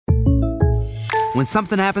When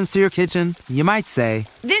something happens to your kitchen, you might say,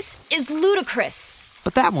 "This is ludicrous."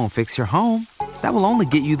 But that won't fix your home. That will only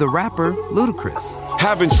get you the rapper, Ludacris.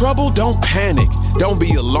 Having trouble? Don't panic. Don't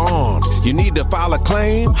be alarmed. You need to file a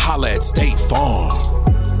claim? Holla at State Farm.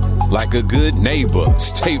 Like a good neighbor,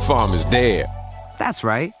 State Farm is there. That's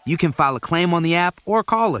right. You can file a claim on the app or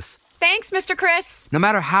call us. Thanks, Mr. Chris. No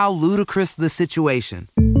matter how ludicrous the situation,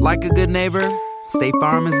 like a good neighbor, State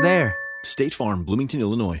Farm is there. State Farm, Bloomington,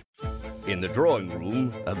 Illinois. In the drawing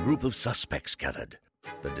room, a group of suspects gathered.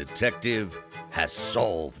 The detective has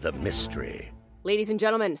solved the mystery. Ladies and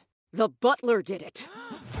gentlemen, the butler did it.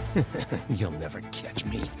 You'll never catch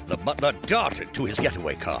me. The butler darted to his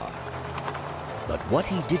getaway car. But what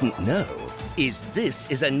he didn't know is this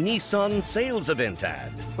is a Nissan sales event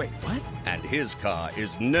ad. Wait, what? And his car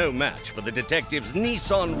is no match for the detective's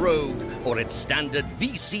Nissan Rogue or its standard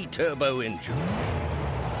VC turbo engine.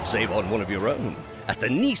 Save on one of your own at the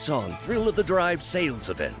Nissan Thrill of the Drive sales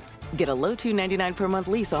event. Get a low $299 per month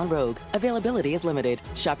lease on Rogue. Availability is limited.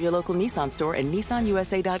 Shop your local Nissan store and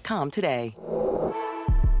nissanusa.com today.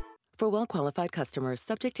 For well-qualified customers,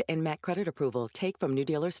 subject to NMAC credit approval, take from new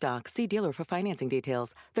dealer stock. See dealer for financing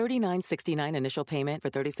details. $39.69 initial payment for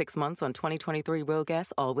 36 months on 2023 Rogue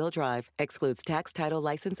S all-wheel drive. Excludes tax, title,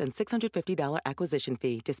 license, and $650 acquisition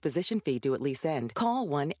fee. Disposition fee due at lease end. Call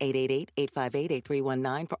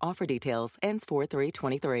 1-888-858-8319 for offer details. Ends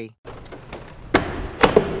 4/3/23.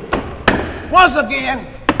 Once again,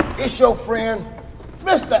 it's your friend,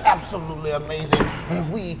 Mr. Absolutely Amazing,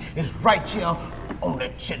 and we is right here on the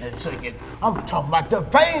chillin' circuit. I'm talking about the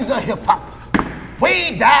veins of hip-hop,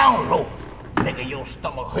 way down low. Nigga, your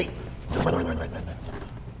stomach hurt.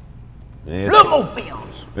 Little more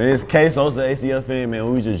films. Man, it's K-Sosa ACFN,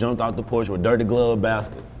 man. We just jumped off the porch with Dirty Glove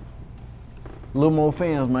Bastard. Little more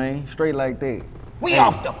films, man. Straight like that. We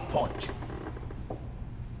off the porch.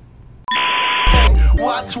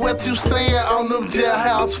 Watch what you saying on them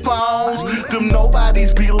jailhouse phones. Them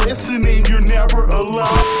nobodies be listening, you're never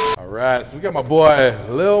alone. All right, so we got my boy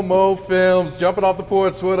Lil Mo Films jumping off the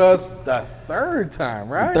porch with us the third time,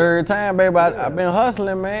 right? The third time, baby. I've been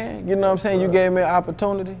hustling, man. You know what I'm saying? You gave me an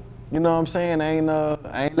opportunity. You know what I'm saying? I ain't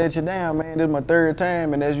let you down, man. This is my third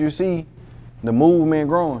time, and as you see, the movement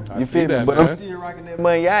growing. You feel me? But I'm still rocking that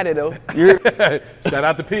money out it though. Shout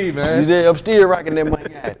out to P, man. I'm still rocking that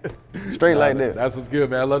money out it. Straight like that. That's what's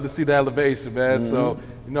good, man. I love to see the elevation, man.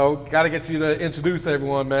 Mm-hmm. So, got to get you to introduce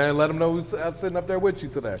everyone, man. Let them know who's sitting up there with you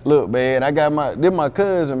today. Look, man, I got this my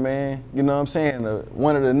cousin, man. You know what I'm saying?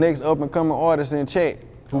 One of the next up and coming artists in chat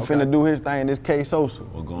who finna do his thing. This K-Sosa.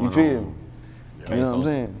 You feel me? Yeah. You know what I'm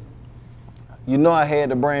saying? You know I had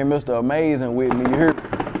to bring Mr. Amazing with me. You hear me?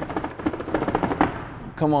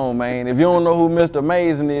 Come on, man. If you don't know who Mr.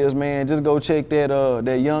 Amazing is, man, just go check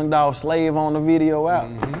that Young Dolph Slave on the video out.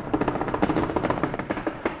 Mm-hmm.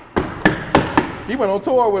 He went on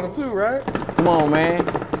tour with him too, right? Come on, man.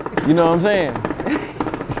 You know what I'm saying?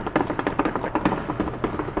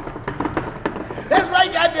 That's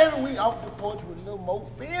right, goddammit. We off the porch with a little more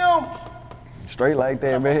films. Straight like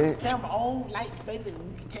that, man. Camera on, lights, baby.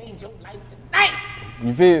 We can change your life tonight.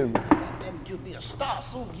 You feel me? Goddammit, you'll be a star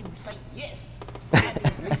soon as you say yes.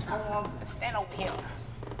 Release forms and stand over here.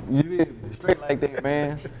 You feel me? Straight like that,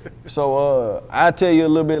 man. So I'll tell you a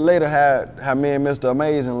little bit later how me and Mr.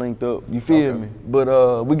 Amazing linked up. You feel me?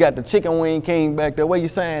 But we got the Chicken Wing King back there. Where you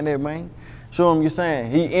saying that, man? Show him your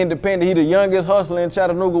sign. He independent. He the youngest hustler in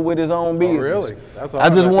Chattanooga with his own business. Oh, really? That's all I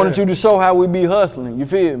just wanted you to show how we be hustling. You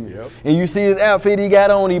feel me? Yep. And you see his outfit he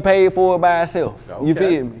got on, he paid for it by himself. Okay. You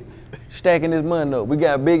feel me? Stacking his money up. We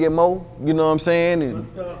got Big and Mo, you know what I'm saying? And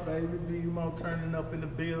what's up, baby? Big and Mo turning up in the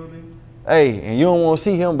building. Hey, and you don't want to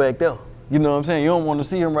see him back there. You know what I'm saying? You don't want to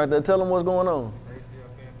see him right there. Tell him what's going on.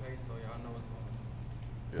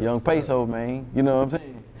 Young Peso, man. You know what I'm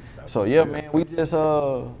saying? So yeah, man, we just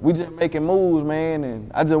making moves, man,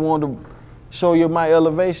 and I just wanted to show you my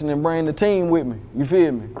elevation and bring the team with me. You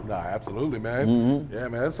feel me? Nah, absolutely, man. Mm-hmm. Yeah,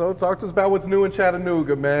 man. So talk to us about what's new in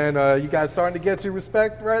Chattanooga, man. You guys starting to get your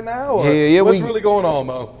respect right now? Or yeah. What's really going on,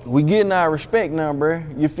 Mo? We getting our respect now, bro.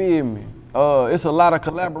 You feel me? It's a lot of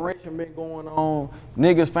collaboration been going on.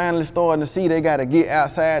 Niggas finally starting to see they got to get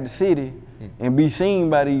outside the city and be seen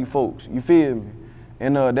by these folks. You feel me?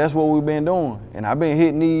 And that's what we've been doing. And I've been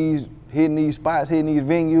hitting these spots, hitting these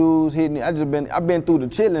venues, I've been through the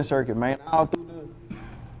chilling circuit, man. All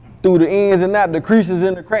through the ins and out, the creases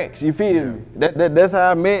and the cracks. You feel me? That's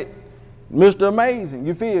how I met Mr. Amazing.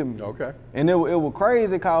 You feel me? Okay. And it was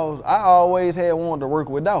crazy because I always had wanted to work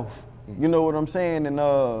with Dolph. You know what I'm saying? And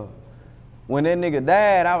when that nigga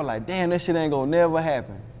died, I was like, damn, that shit ain't gonna never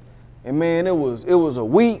happen. And man, it was a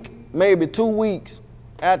week, maybe 2 weeks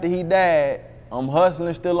after he died, I'm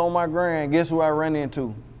hustling, still on my grind. Guess who I run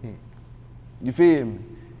into? You feel me?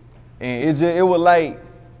 And it was like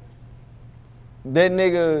that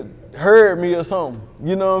nigga heard me or something.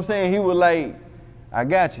 You know what I'm saying? He was like, I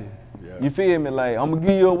got you. Yeah. You feel me? Like, I'm gonna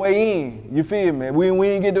give you a way in. You feel me?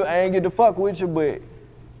 I ain't get to fuck with you, but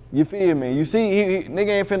you feel me? You see, nigga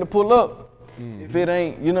ain't finna pull up if it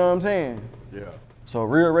ain't, you know what I'm saying? Yeah. So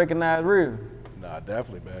real recognize real. Nah,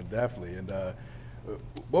 definitely, man, definitely. And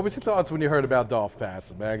what was your thoughts when you heard about Dolph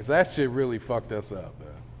passing, man? Because that shit really fucked us up, man.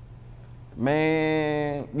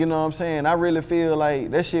 Man, you know what I'm saying? I really feel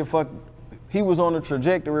like that shit he was on a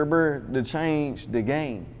trajectory, bro, to change the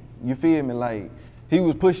game. You feel me? Like, he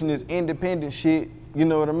was pushing this independent shit, you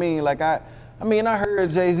know what I mean? Like, I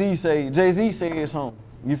heard Jay-Z said something.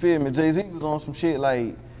 You feel me? Jay-Z was on some shit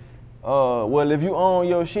like, well, if you own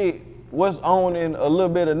your shit, what's owning a little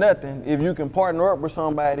bit of nothing if you can partner up with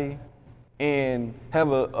somebody and have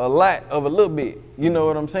a lot of a little bit, you know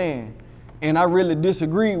what I'm saying? And I really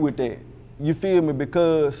disagree with that. You feel me?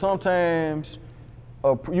 Because sometimes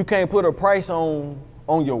you can't put a price on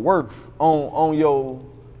your worth, on your,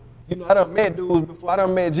 you know, I done met dudes before, I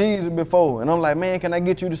done met Jesus before, and I'm like, man, can I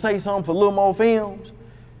get you to say something for little more films?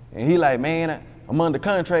 And he like, man, I'm under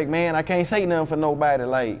contract, man, I can't say nothing for nobody.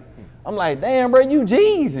 Like, I'm like, damn, bro, you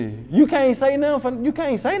Jeezy. You can't say nothing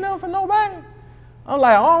for nobody. I'm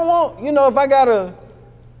like, I don't want, you know, if I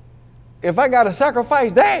gotta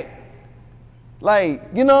sacrifice that, like,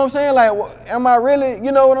 you know what I'm saying? Like, am I really,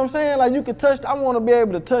 you know what I'm saying? Like, you can I want to be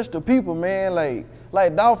able to touch the people, man.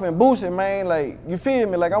 Like Dolph and Boosie, man. Like, you feel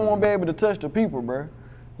me? Like, I want to be able to touch the people, bro.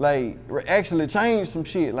 Like, actually change some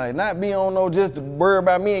shit. Like, not be on no just to worry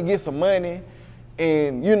about me and get some money.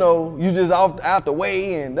 And, you know, you just out the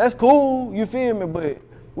way, and that's cool, you feel me? But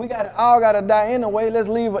we all gotta die anyway. Let's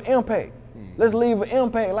leave an impact. Let's leave an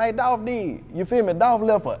impact like Dolph did. You feel me? Dolph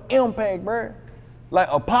left an impact, bro. Like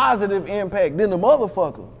a positive impact than the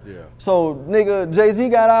motherfucker. Yeah. So, nigga, Jay-Z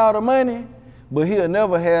got all the money, but he'll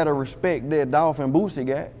never have the respect that Dolph and Boosie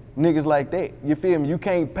got. Niggas like that. You feel me? You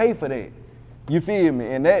can't pay for that. You feel me?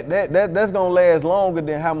 And that's gonna last longer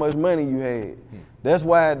than how much money you had. That's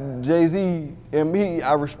why Jay-Z and me,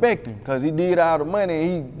 I respect him, because he did all the money,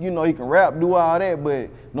 and he, you know, he can rap, do all that, but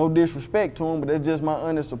no disrespect to him, but that's just my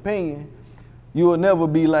honest opinion. You will never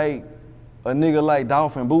be like a nigga like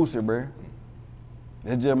Dolph and Boosie, bro.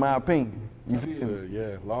 That's just my opinion. You feel me?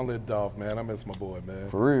 Yeah, long live Dolph, man. I miss my boy, man.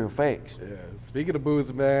 For real, facts. Yeah, speaking of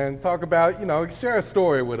Boosie, man, talk about, you know, share a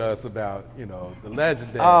story with us about, you know, the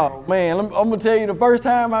legendary. Oh, man, I'm gonna tell you the first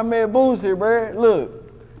time I met Boosie, bro. Look.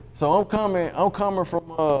 So I'm coming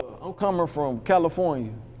from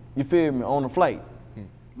California, you feel me, on a flight.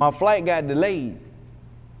 My flight got delayed.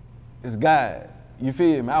 It's God, you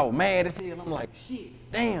feel me? I was mad as hell. I'm like,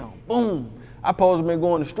 shit, damn, boom. I supposed to be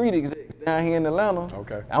going to street execs down here in Atlanta.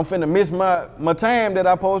 Okay. I'm finna miss my time that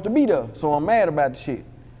I supposed to be there, so I'm mad about the shit.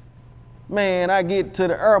 Man, I get to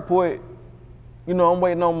the airport, you know, I'm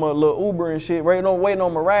waiting on my little Uber and shit, waiting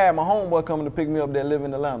on my ride. My homeboy coming to pick me up that live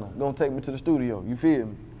in Atlanta, gonna take me to the studio, you feel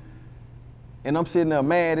me? And I'm sitting there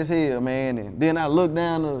mad as hell, man. And then I look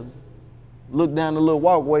down the little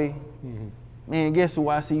walkway. Man, guess who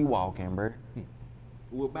I see walking, bro?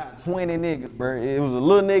 With about 20 niggas, bro. It was a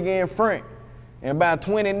little nigga in front and about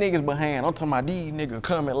 20 niggas behind. I'm talking about these niggas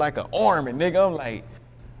coming like an army, nigga. I'm like,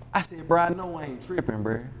 I said, bro, I know I ain't tripping,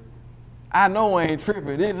 bro. I know I ain't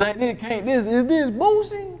tripping. Is this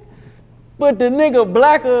Boosie? But the nigga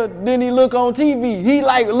blacker than he look on TV. He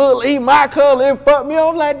like, look, he my color, it fucked me up.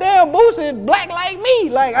 I'm like, damn, Boosie black like me.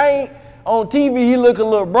 Like, I ain't, on TV, he look a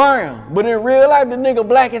little brown. But in real life, the nigga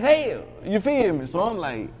black as hell. You feel me? So I'm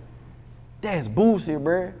like, that's Boosie,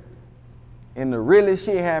 bro. And the realest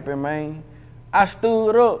shit happened, man. I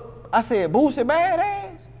stood up. I said, Boosie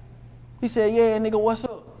badass? He said, yeah, nigga, what's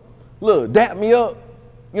up? Look, dap me up.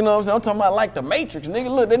 You know what I'm saying? I'm talking about like the Matrix, nigga.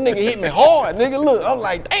 Look, that nigga hit me hard, nigga. Look, I'm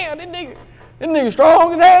like, damn, this nigga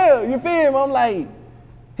strong as hell. You feel me? I'm like,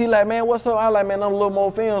 he like, man, what's up? I like, man, I'm a little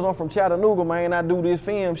more films. I'm from Chattanooga, man. I do this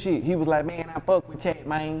film shit. He was like, man, I fuck with Chat,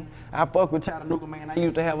 man. I fuck with Chattanooga, man. I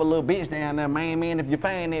used to have a little bitch down there, man. Man, if you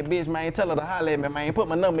find that bitch, man, tell her to holler at me, man. Put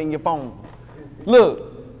my number in your phone.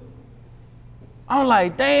 Look, I'm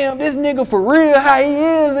like, damn, this nigga for real how he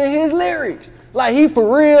is in his lyrics. Like, he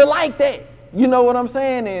for real like that. You know what I'm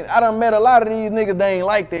saying? And I done met a lot of these niggas that ain't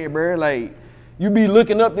like that, bro. Like, you be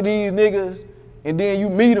looking up to these niggas, and then you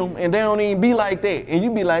meet them, and they don't even be like that. And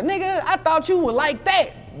you be like, nigga, I thought you were like that.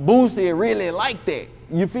 Boosie really like that.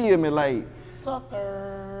 You feel me? Like,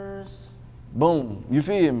 suckers. Boom. You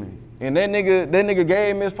feel me? And that nigga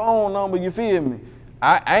gave me his phone number, you feel me?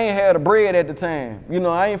 I ain't had a bread at the time. You know,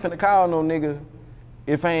 I ain't finna call no nigga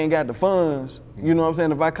if I ain't got the funds, you know what I'm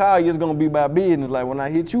saying? If I call you, it's gonna be by business, like when I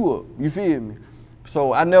hit you up, you feel me?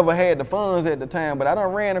 So I never had the funds at the time, but I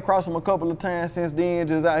done ran across them a couple of times since then,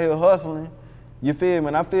 just out here hustling, you feel me?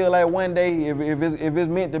 And I feel like one day, if it's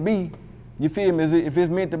meant to be, you feel me? If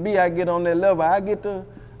it's meant to be, I get on that level, I get to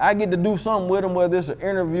do something with them, whether it's an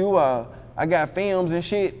interview or I got films and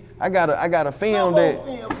shit. I got a film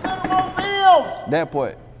that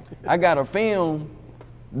part. I got a film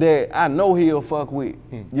that I know he'll fuck with.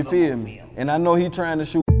 You feel me? And I know he trying to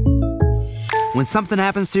shoot. When something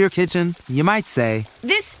happens to your kitchen, you might say,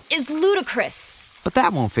 This is ludicrous. but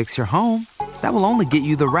that won't fix your home. That will only get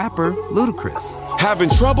you the rapper, Ludacris.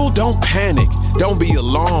 Having trouble? Don't panic. Don't be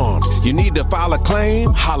alarmed. You need to file a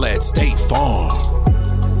claim? Holla at State Farm.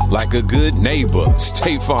 Like a good neighbor,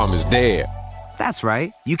 State Farm is there. That's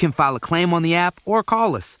right. You can file a claim on the app or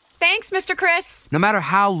call us. Thanks, Mr. Chris. No matter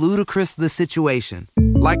how ludicrous the situation,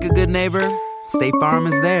 like a good neighbor, State Farm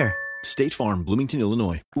is there. State Farm, Bloomington,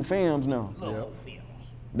 Illinois. Films now.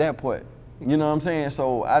 That part. You know what I'm saying?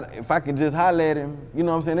 So if I could just holler at him, you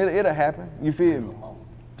know what I'm saying, it'll happen. You feel me?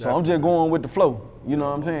 So I'm just going with the flow. You know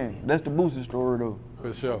what I'm saying? That's the Boosie story though.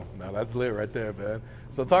 For sure. Now that's lit right there, man.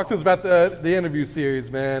 So talk to us about the interview series,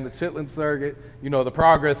 man, the Chitlin Circuit, you know, the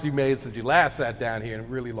progress you made since you last sat down here and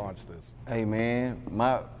really launched this. Hey man,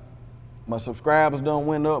 my subscribers done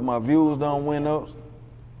went up, my views done went up.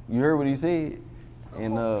 You heard what he said?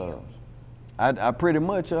 And I pretty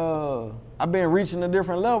much I've been reaching a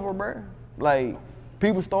different level, bro. Like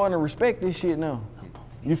people starting to respect this shit now.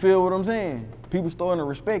 You feel what I'm saying? People starting to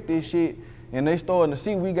respect this shit. And they starting to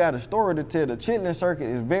see we got a story to tell. The Chitlin Circuit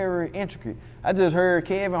is very intricate. I just heard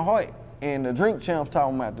Kevin Hart and the Drink Champs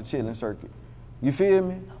talking about the Chitlin Circuit. You feel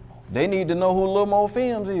me? They need to know who Lil Mo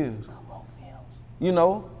Films is. You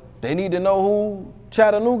know, they need to know who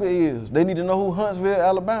Chattanooga is. They need to know who Huntsville,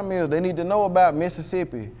 Alabama is. They need to know about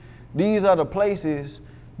Mississippi. These are the places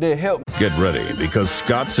that help. Get ready, because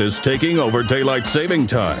Scott's is taking over daylight saving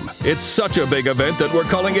time. It's such a big event that we're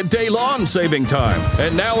calling it Day-Long Saving Time.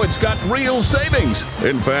 And now it's got real savings.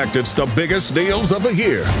 In fact, it's the biggest deals of the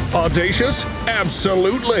year. Audacious?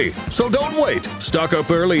 Absolutely. So don't wait. Stock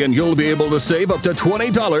up early and you'll be able to save up to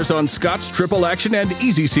 $20 on Scott's Triple Action and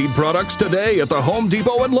Easy Seed products today at the Home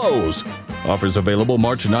Depot and Lowe's. Offers available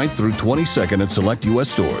March 9th through 22nd at select U.S.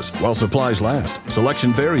 stores while supplies last.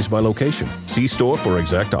 Selection varies by location. See store for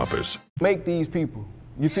exact offers. Make these people,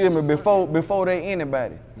 you feel me, before they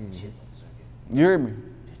anybody. You hear me?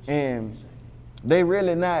 And they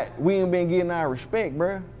really not, we ain't been getting our respect,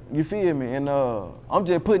 bruh. You feel me? And I'm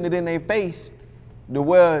just putting it in their face to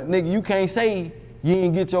where, nigga, you can't say you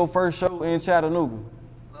ain't get your first show in Chattanooga.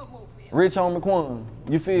 Rich Homie Quan,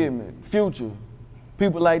 you feel me? Future.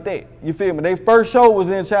 People like that, you feel me? They first show was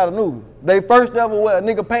in Chattanooga. They first ever where a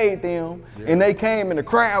nigga paid them, and they came and the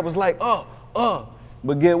crowd was like,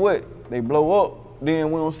 But get what? They blow up,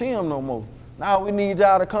 then we don't see them no more. Now we need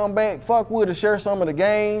y'all to come back, fuck with us, share some of the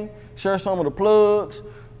game, share some of the plugs,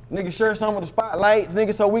 nigga, share some of the spotlights,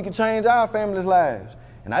 nigga, so we can change our families' lives.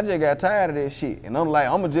 And I just got tired of that shit. And I'm like,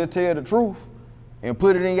 I'ma just tell the truth and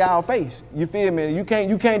put it in y'all face. You feel me? You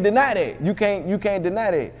can't deny that. You can't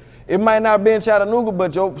deny that. It might not be in Chattanooga,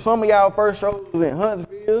 but some of y'all first shows was in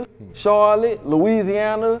Huntsville, Charlotte,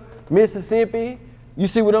 Louisiana, Mississippi. You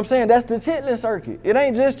see what I'm saying? That's the Chitlin Circuit. It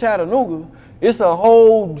ain't just Chattanooga. It's a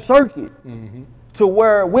whole circuit to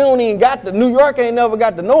where we don't even got New York ain't never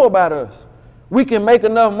got to know about us. We can make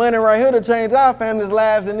enough money right here to change our families'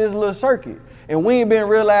 lives in this little circuit. And we ain't been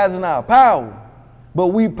realizing our power, but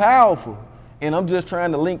we powerful. And I'm just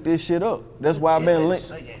trying to link this shit up. That's why I've been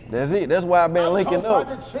That's it. That's why I've been linking up.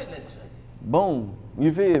 Boom.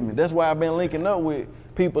 You feel me? That's why I've been linking up with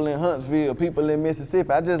people in Huntsville, people in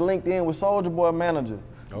Mississippi. I just linked in with Soulja Boy manager.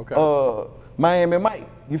 Okay. Miami Mike.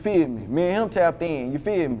 You feel me? Me and him tapped in. You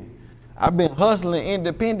feel me? I've been hustling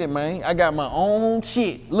independent, man. I got my own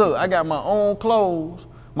shit. Look, I got my own clothes,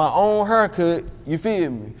 my own haircut. You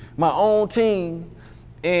feel me? My own team.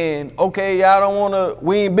 And okay, y'all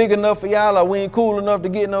we ain't big enough for y'all, or we ain't cool enough to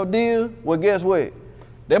get no deal. Well, guess what?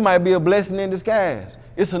 That might be a blessing in disguise.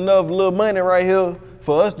 It's enough little money right here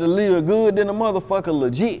for us to live good than a motherfucker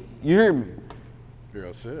legit. You hear me?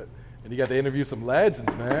 Real shit. And you got to interview some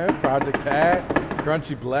legends, man. Project Pat,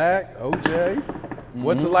 Crunchy Black, OJ.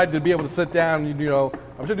 What's it like to be able to sit down and, you know,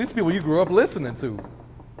 I'm sure these people you grew up listening to.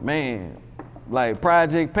 Man, like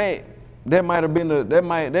Project Pat, that might have been that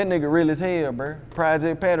nigga real as hell, bro.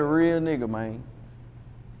 Project Pat a real nigga, man.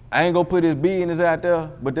 I ain't gonna put his business out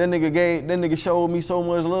there, but that nigga showed me so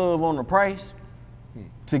much love on the price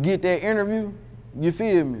to get that interview. You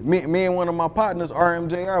feel me? Me and one of my partners,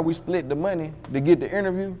 RMJR, we split the money to get the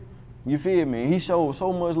interview. You feel me? And he showed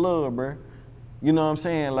so much love, bro. You know what I'm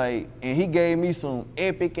saying? Like, and he gave me some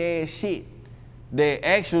epic ass shit that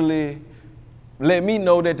actually let me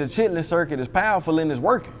know that the chitlin circuit is powerful and it's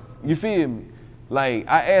working. You feel me? Like,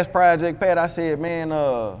 I asked Project Pat, I said, man,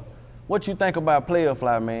 what you think about Player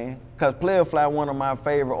Fly, man? Cause Player Fly one of my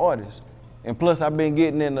favorite artists. And plus I've been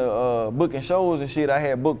getting into booking shows and shit. I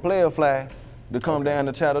had booked Player Fly to come down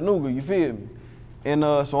to Chattanooga, you feel me? And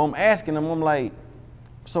so I'm asking him, I'm like,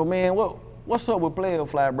 so man, what's up with Player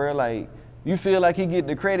Fly, bro? Like, you feel like he get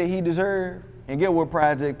the credit he deserve? And get what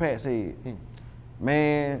Project Pat said.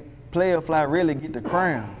 Man, Player Fly really get the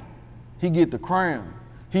crown. He get the crown.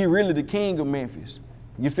 He really the king of Memphis.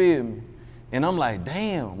 You feel me? And I'm like,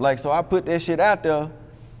 damn. Like, so I put that shit out there.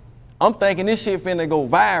 I'm thinking this shit finna go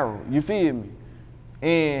viral. You feel me?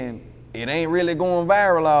 And it ain't really going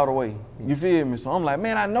viral all the way. You feel me? So I'm like,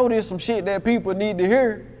 man, I know there's some shit that people need to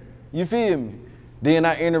hear. You feel me? Then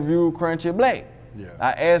I interviewed Crunchy Black. Yeah.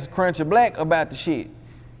 I asked Crunchy Black about the shit.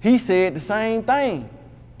 He said the same thing.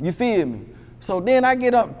 You feel me? So then I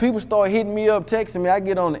get up, people start hitting me up, texting me. I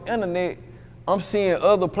get on the internet. I'm seeing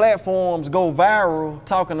other platforms go viral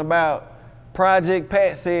talking about Project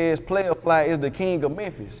Pat says Player Fly is the king of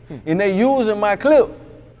Memphis. And they using my clip.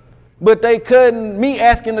 But they cutting me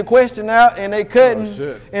asking the question out and they cutting.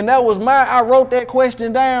 And that was I wrote that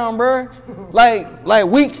question down, bro. like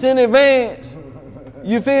weeks in advance.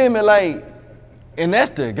 You feel me? Like, and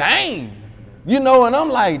that's the game. You know, and I'm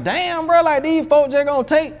like, damn, bro, like these folks just gonna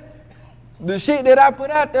take the shit that I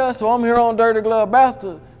put out there. So I'm here on Dirty Glove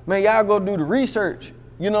Bastard. Man, y'all go do the research.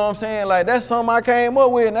 You know what I'm saying? Like, that's something I came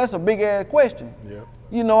up with, and that's a big ass question. Yep.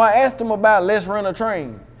 You know, I asked them about Let's Run a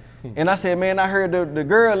Train. And I said, man, I heard the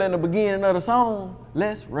girl in the beginning of the song,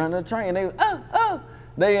 Let's Run a Train. They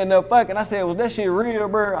they end up fucking. I said, was that shit real,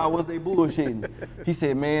 bro? Or was they bullshitting? He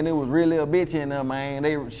said, man, it was really a bitch in there,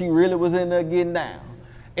 man. She really was in there getting down.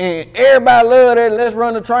 And everybody love that Let's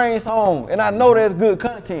Run a Train song. And I know that's good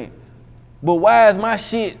content. But why is my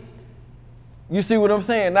shit, you see what I'm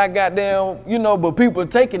saying? Not goddamn, you know, but people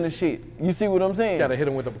taking the shit. You see what I'm saying? Gotta hit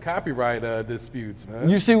them with the copyright disputes, man.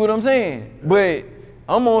 You see what I'm saying? But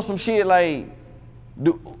I'm on some shit like,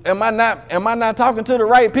 am I not talking to the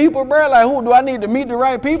right people, bro? Like, who do I need to meet the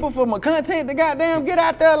right people for my content to goddamn get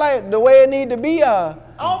out there like the way it need to be?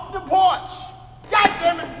 Off the porch.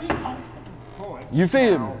 Goddamn it, we off the porch. You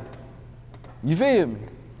feel me? You feel me?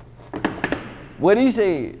 What he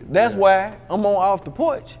said. That's why I'm on Off the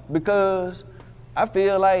Porch, because I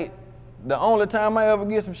feel like the only time I ever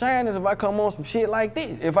get some shine is if I come on some shit like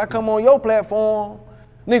this. If I come on your platform,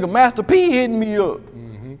 nigga, Master P hitting me up.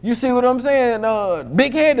 You see what I'm saying?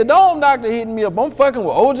 Big Head the Dome Doctor hitting me up. I'm fucking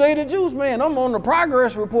with OJ the Juice, man. I'm on the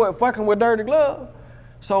progress report fucking with Dirty Glove.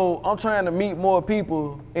 So I'm trying to meet more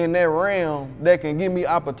people in that realm that can give me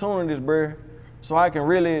opportunities, bruh, so I can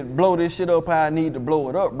really blow this shit up how I need to blow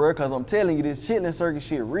it up, bruh, because I'm telling you, this chitlin circuit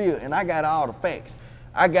shit real, and I got all the facts.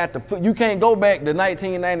 I got you can't go back to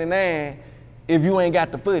 1999 if you ain't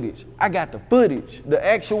got the footage. I got the footage, the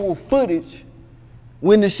actual footage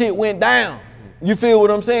when the shit went down. You feel what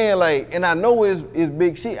I'm saying? Like, and I know it's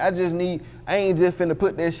big shit. I ain't just finna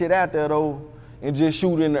put that shit out there though and just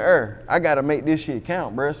shoot in the air. I gotta make this shit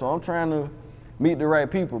count, bruh. So I'm trying to meet the right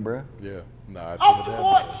people, bruh. Yeah. Nah, Off the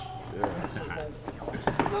porch.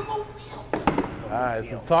 All right,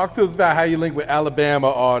 so talk to us about how you link with Alabama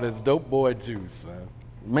artist Dope Boy Juice, man.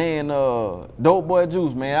 Man, Dope Boy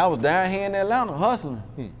Juice, man. I was down here in Atlanta hustling.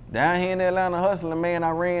 Down here in Atlanta hustling, man. I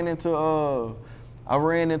ran into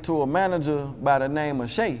a manager by the name of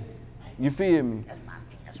Shay. You feel me?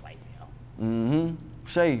 That's right there.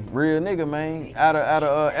 Shay, real nigga, man. Out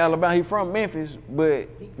of Alabama. He from Memphis, but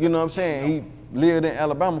you know what I'm saying? He lived in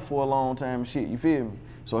Alabama for a long time and shit. You feel me?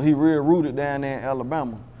 So he real rooted down there in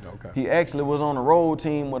Alabama. Okay. He actually was on the road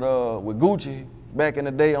team with Gucci back in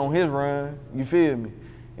the day on his run. You feel me?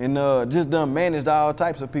 And just done managed all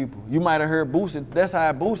types of people. You might have heard Boosie. That's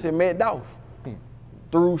how Boosie met Dolph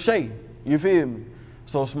through Shay. You feel me?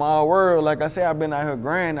 So small world, like I said, I've been out here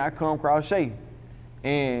grinding. I come across Shay,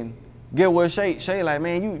 and get what Shay like,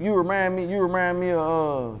 man, you remind me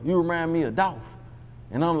of Dolph,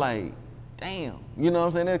 and I'm like, damn, you know what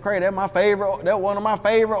I'm saying? That's crazy. That's one of my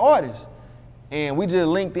favorite artists, and we just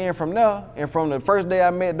linked in from there. And from the first day I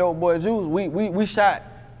met Dope Boy Juice, we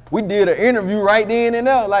did an interview right then and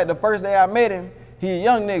there. Like the first day I met him, he a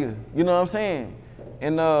young nigga, you know what I'm saying?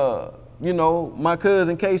 And you know, my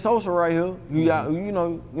cousin K Sosa right here, you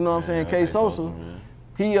know what I'm saying, K Sosa,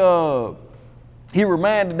 he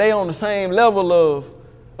reminded they on the same level of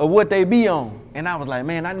what they be on. And I was like,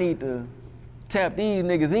 man, I need to tap these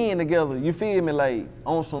niggas in together, you feel me, like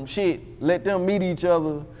on some shit, let them meet each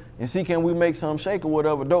other and see can we make something shake or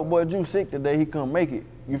whatever. Dope Boy Juice sick today, he come make it.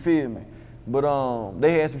 You feel me? But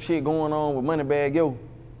they had some shit going on with Moneybag Yo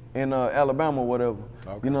in Alabama or whatever.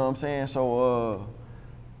 Okay. You know what I'm saying? So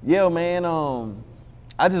yeah, man.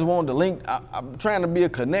 I just wanted to link. I'm trying to be a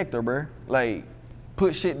connector, bro. Like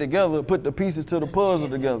put shit together, put the pieces to the puzzle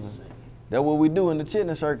together. That's what we do in the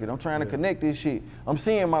chilling circuit. I'm trying to connect this shit. I'm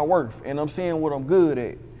seeing my worth and I'm seeing what I'm good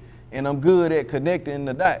at, and I'm good at connecting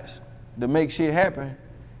the dots to make shit happen.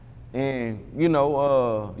 And you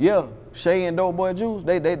know, yeah, Shay and Dope Boy Juice,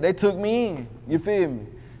 they took me in. You feel me?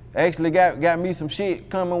 Actually got me some shit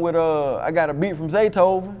coming with I got a beat from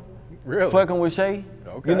Zaytoven. Really? Fucking with Shay.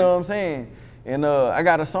 Okay. You know what I'm saying? And I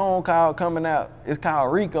got a song coming out. It's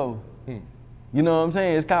called Rico. You know what I'm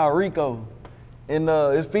saying? It's called Rico. And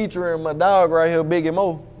it's featuring my dog right here, Biggie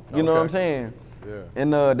Mo. You know what I'm saying? Yeah.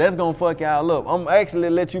 And that's gonna fuck y'all up. I'm actually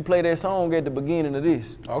let you play that song at the beginning of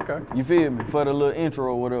this. Okay. You feel me? For the little intro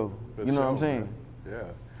or whatever. For you know sure, what I'm saying? Man. Yeah.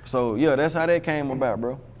 So yeah, that's how that came about,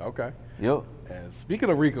 bro. Okay. Yep. And speaking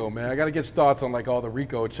of Rico, man, I gotta get your thoughts on like all the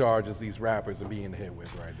Rico charges these rappers are being hit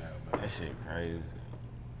with right now, man. That shit crazy.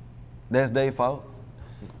 That's their fault.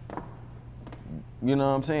 You know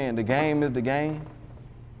what I'm saying? The game is the game.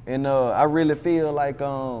 And I really feel like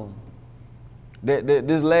that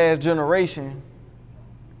this last generation,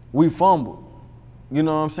 we fumbled. You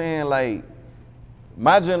know what I'm saying? Like,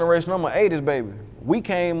 my generation, I'm an 80s baby. We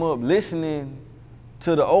came up listening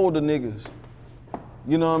to the older niggas.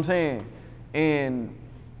 You know what I'm saying? And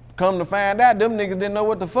come to find out, them niggas didn't know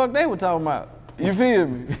what the fuck they were talking about. You feel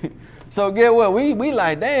me? So get what? We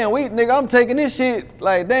like, damn, nigga, I'm taking this shit,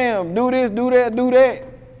 like, damn, do this, do that, do that.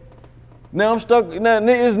 Now I'm stuck, now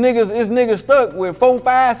it's niggas stuck with 4,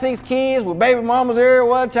 5, 6 kids with baby mamas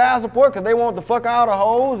everywhere, child support, cause they want to fuck all the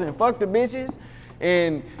hoes and fuck the bitches.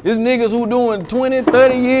 And it's niggas who doing 20,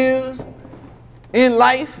 30 years in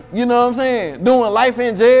life, you know what I'm saying? Doing life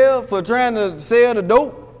in jail for trying to sell the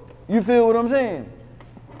dope. You feel what I'm saying?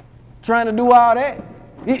 Trying to do all that.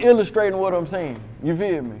 He illustrating what I'm saying. You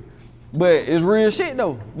feel me? But it's real shit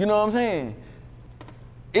though. You know what I'm saying?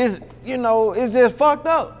 It's, you know, it's just fucked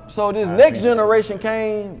up. So this next generation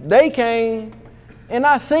came, and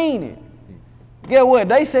I seen it. Get what?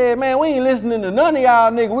 They said, man, we ain't listening to none of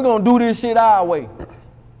y'all niggas. We gonna do this shit our way.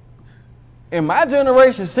 And my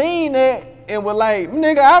generation seen that and was like,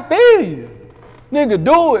 nigga, I feel you. Nigga,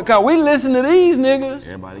 do it, cause we listen to these niggas.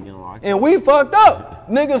 Everybody getting locked and we fucked up.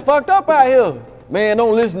 Niggas fucked up out here. Man,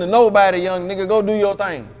 don't listen to nobody, young nigga. Go do your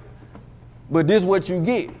thing. But this what you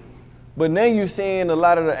get. But now you seeing a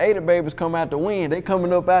lot of the 80 babies come out the wind. They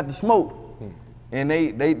coming up out the smoke. And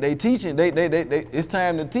they teaching. They it's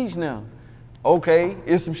time to teach now. Okay,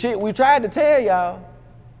 it's some shit we tried to tell y'all.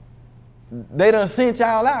 They done sent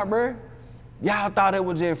y'all out, bro. Y'all thought it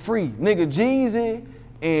was just free. Nigga, Jeezy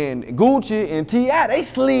and Gucci and T.I., they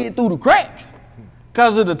slid through the cracks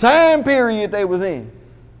because of the time period they was in.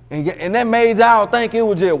 And that made y'all think it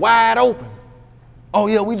was just wide open. Oh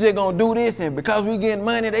yeah, we just gonna do this, and because we getting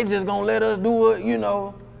money, they just gonna let us do it, you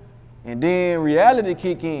know. And then reality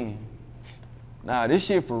kick in. Nah, this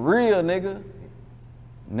shit for real, nigga.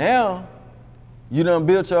 Now, you done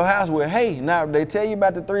built your house with hay. Now they tell you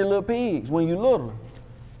about the 3 little pigs when you little.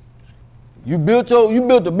 You built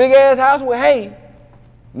a big ass house with hay.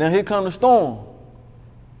 Now here come the storm.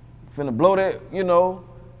 Finna blow that, you know.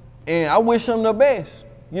 And I wish them the best.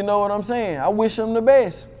 You know what I'm saying? I wish them the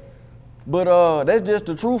best. But that's just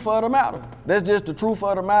the truth of the matter. That's just the truth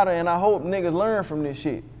of the matter, and I hope niggas learn from this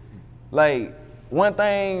shit. Like, one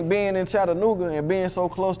thing being in Chattanooga and being so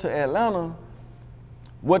close to Atlanta,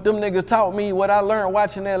 what them niggas taught me, what I learned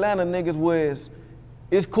watching Atlanta niggas was,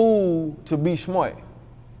 it's cool to be smart.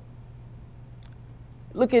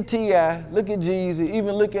 Look at T.I., look at Jeezy,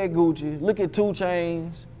 even look at Gucci, look at 2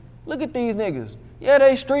 Chainz. Look at these niggas. Yeah,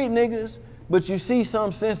 they street niggas, but you see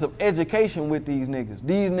some sense of education with these niggas.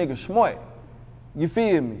 These niggas smart. You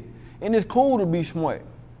feel me? And it's cool to be smart.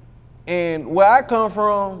 And where I come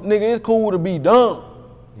from, nigga, it's cool to be dumb.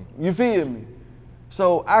 You feel me?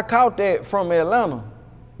 So I caught that from Atlanta.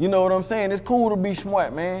 You know what I'm saying? It's cool to be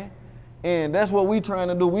smart, man. And that's what we trying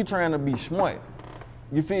to do. We trying to be smart.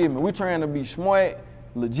 You feel me? We trying to be smart,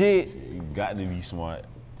 legit. You got to be smart.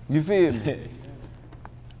 You feel me?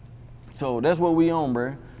 So that's what we on,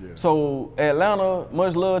 bruh. Yeah. So Atlanta,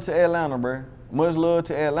 much love to Atlanta, bruh. Much love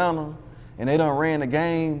to Atlanta. And they done ran the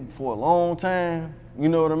game for a long time. You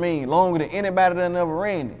know what I mean? Longer than anybody that ever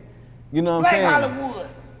ran it. You know what I'm saying? Hollywood.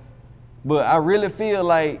 But I really feel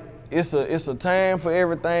like it's a time for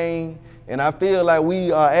everything, and I feel like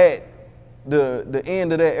we are at the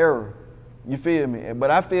end of that era. You feel me? But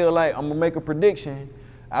I feel like I'm gonna make a prediction.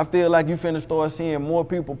 I feel like you finna start seeing more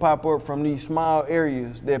people pop up from these small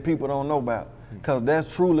areas that people don't know about. Cause that's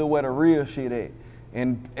truly where the real shit at.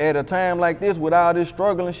 And at a time like this, with all this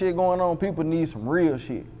struggle and shit going on, people need some real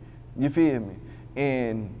shit. You feel me?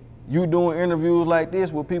 And you doing interviews like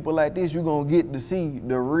this with people like this, you gonna get to see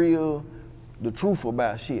the truth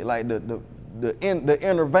about shit, like the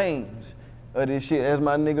inner veins of this shit. As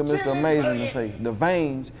my nigga Mr. Amazing would say, the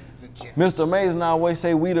veins. Mr. Amazing always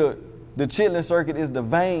say the chilling circuit is the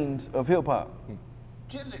veins of hip hop.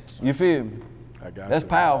 You feel me? I got That's you.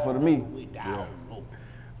 powerful to me. Yeah.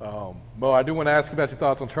 Mo, I do want to ask you about your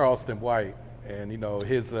thoughts on Charleston White and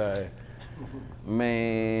his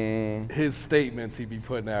his statements he be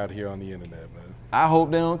putting out here on the internet, man. I hope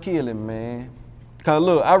they don't kill him, man. Cause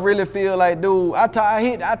look, I really feel like, dude, I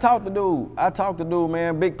talked to dude,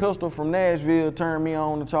 man. Big Pistol from Nashville turned me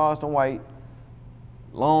on to Charleston White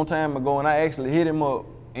long time ago, and I actually hit him up,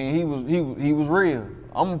 and he was real.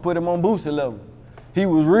 I'm gonna put him on Boosie level. He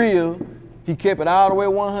was real. He kept it all the way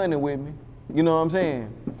 100 with me. You know what I'm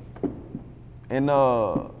saying? And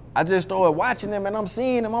I just started watching him, and I'm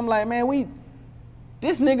seeing him. I'm like, man,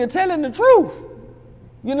 this nigga telling the truth.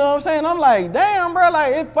 You know what I'm saying? I'm like, damn, bro,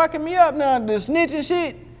 like, it's fucking me up now. The snitching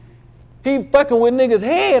shit, he fucking with niggas'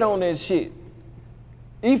 head on that shit.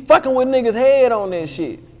 He fucking with niggas' head on that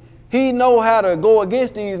shit. He know how to go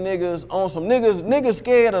against these niggas on some niggas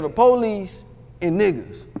scared of the police and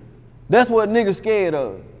niggas. That's what niggas scared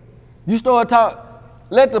of. You start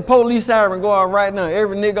let the police siren go out right now.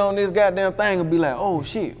 Every nigga on this goddamn thing will be like, oh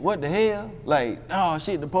shit, what the hell? Like, oh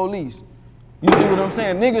shit, the police. You see what I'm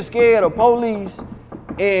saying? Niggas scared of police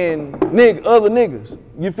and other niggas.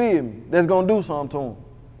 You feel me? That's gonna do something to them.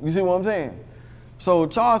 You see what I'm saying? So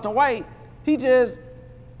Charleston White, he just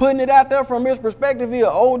putting it out there from his perspective. He an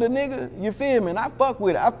older nigga. You feel me? And I fuck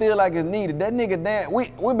with it. I feel like it's needed. That nigga, damn,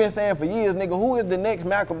 we been saying for years, nigga, who is the next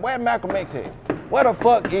Malcolm? Where Malcolm X at? Where the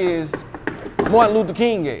fuck is Martin Luther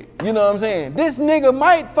King at? You know what I'm saying? This nigga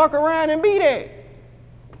might fuck around and be that.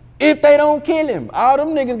 If they don't kill him. All them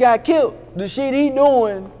niggas got killed. The shit he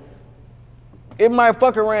doing, it might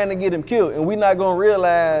fuck around and get him killed. And we not gonna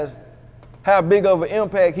realize how big of an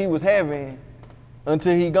impact he was having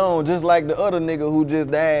until he gone, just like the other nigga who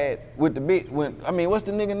just died with the bitch. What's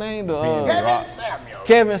the nigga name?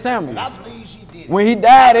 Kevin Samuels. I believe she did it. When he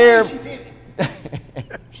died, She did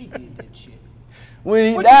it. She did that shit. When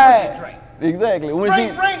he What died, you drink? exactly. Bring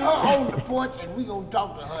her on the porch and we gonna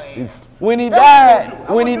talk to her ass. When he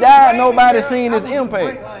died, nobody seen his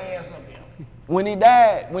impact. When he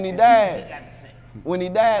died, no.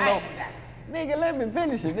 Nigga, let me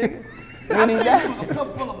finish it, nigga. When he died. A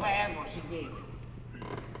cup full of Viagra she gave him.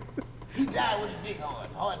 He died with a dick hard.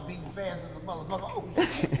 Heart beating fast as a motherfucker. Oh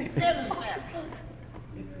shit. Kevin Samuels.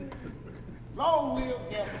 Long live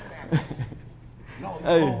Kevin Samuels. Long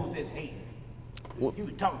live this hate. You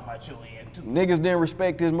was talking about your ass too. Niggas didn't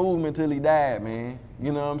respect his movement till he died, man.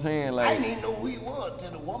 You know what I'm saying? Like, I didn't even know who he was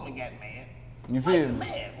till the woman got mad. You feel me?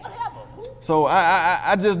 Man, what happened? So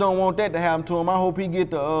I just don't want that to happen to him. I hope he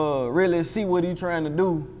get to really see what he trying to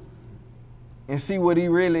do and see what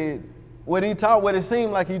it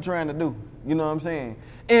seemed like he trying to do. You know what I'm saying?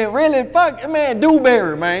 And really, fuck, man,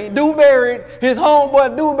 Dewberry, man. Dewberry, his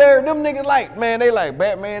homeboy Dewberry, them niggas like, man, they like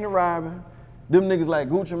Batman and Robin. Them niggas like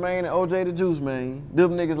Gucci Mane and OJ the Juice, man.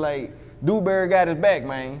 Them niggas like Dewberry got his back,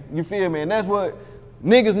 man. You feel me? And that's what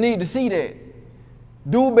niggas need to see that.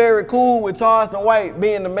 Dewberry cool with Charleston White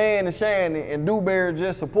being the man and shining, and Dewberry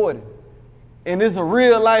just supporting. And it's a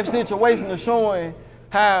real life situation of showing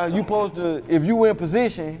how you supposed to, if you in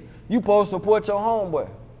position, you supposed to support your homeboy.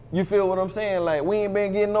 You feel what I'm saying? Like, we ain't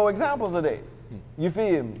been getting no examples of that. You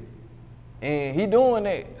feel me? And he doing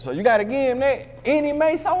that. So you gotta give him that. And he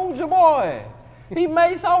made Soulja Boy. He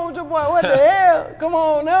made Soulja Boy. What the hell? Come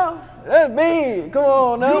on now. That's big. Come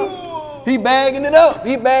on now. He bagging it up.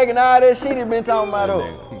 He bagging all that shit he been talking about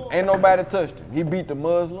up. Ain't nobody touched him. He beat the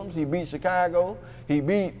Muslims. He beat Chicago. He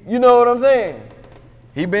beat, you know what I'm saying?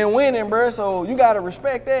 He been winning, bro. So you gotta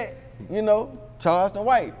respect that. You know, Charleston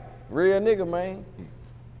White, real nigga, man.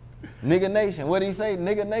 Nigga Nation. What did he say?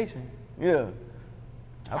 Nigga Nation. Yeah.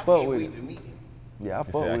 I fuck with it. Yeah, I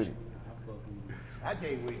fuck with it. I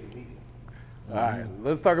can't wait to meet him. All right,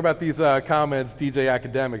 let's talk about these comments DJ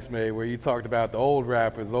Academics made where he talked about the old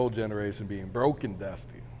rappers, old generation being broke and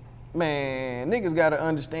dusty. Man, niggas gotta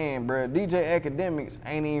understand, bro. DJ Academics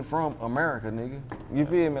ain't even from America, nigga. You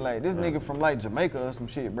feel me? Like, this nigga from like Jamaica or some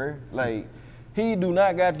shit, bro. Like, he do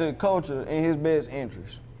not got the culture in his best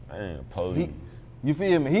interest. Man, police. You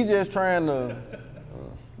feel me? He just trying to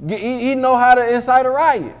he know how to incite a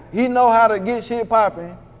riot. He know how to get shit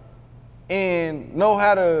popping and know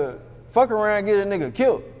how to fuck around, get a nigga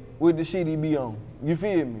killed with the shit he be on. You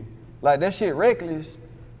feel me? Like, that shit reckless,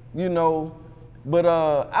 you know. But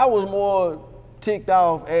I was more ticked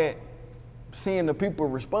off at seeing the people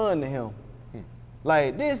respond to him.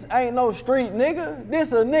 Like, this ain't no street nigga.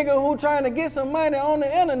 This a nigga who trying to get some money on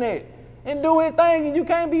the internet and do his thing, and you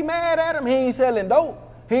can't be mad at him. He ain't selling dope.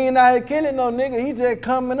 He ain't out here killing no nigga. He just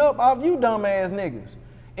coming up off you dumbass niggas.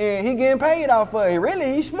 And he getting paid off for it.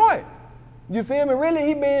 Really, he smart. You feel me? Really,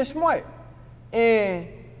 he being smart. And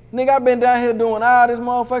nigga, I been down here doing all this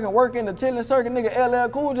motherfucking work in the chilling circuit. Nigga, LL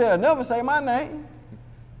Cool J will never say my name.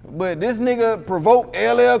 But this nigga provoked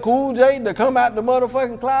LL Cool J to come out the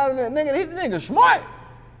motherfucking closet. Nigga, this nigga smart.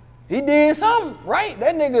 He did something right.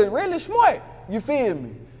 That nigga really smart. You feel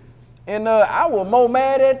me? And I was more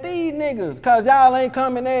mad at these niggas because y'all ain't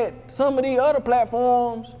coming at some of these other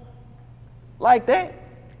platforms like that.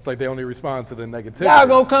 It's like they only respond to the negativity. Y'all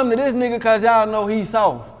gonna come to this nigga because y'all know he's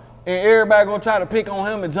soft. And everybody gonna try to pick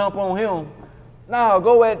on him and jump on him. No,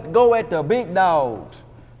 go at the big dogs.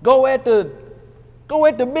 Go at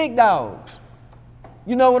the big dogs.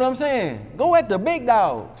 You know what I'm saying? Go at the big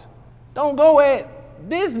dogs. Don't go at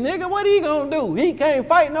this nigga. What he gonna do? He can't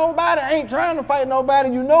fight nobody, ain't trying to fight nobody.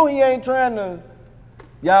 You know he ain't trying to.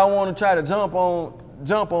 Y'all wanna try to jump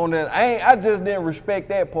on that. I just didn't respect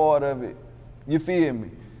that part of it. You feel me?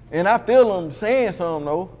 And I feel him saying something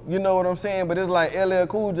though. You know what I'm saying? But it's like LL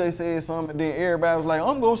Cool J said something, and then everybody was like,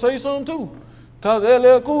 I'm gonna say something too. Cause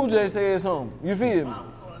LL Cool J said something. You feel me?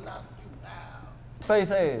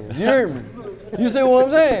 Face ass. You hear me? You see what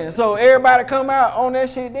I'm saying? So everybody come out on that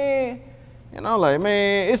shit then, and I'm like,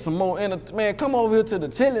 man, it's some more, man, come over here to the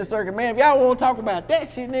chilling circuit, man. If y'all want to talk about that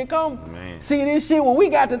shit, nigga, come see this shit what we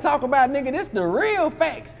got to talk about, nigga. This the real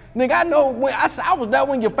facts. Nigga, I know when I was there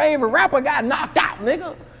when your favorite rapper got knocked out,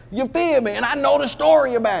 nigga. You feel me? And I know the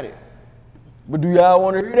story about it. But do y'all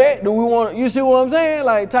want to hear that? Do we want to, you see what I'm saying?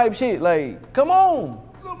 Like, type shit. Like, come on.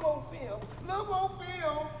 Little more film.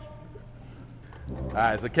 All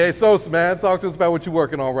right, so K Sosa, man, talk to us about what you're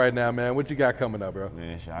working on right now, man. What you got coming up, bro?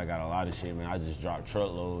 Man, shit, I got a lot of shit, man. I just dropped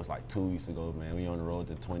truckloads like 2 weeks ago, man. We on the road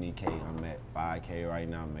to 20K. I'm at 5K right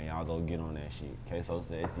now, man. Y'all go get on that shit. K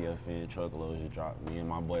Sosa, ACFN, truckloads just dropped. Me and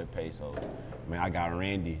my boy Peso. Man, I got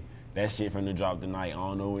Randy. That shit from the drop tonight. I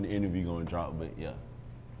don't know when the interview gonna drop, but yeah.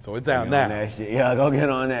 So it's out now. That shit. Yeah, go get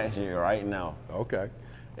on that shit right now. Okay.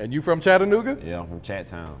 And you from Chattanooga? Yeah, I'm from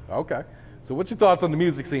Chattown. Okay. So what's your thoughts on the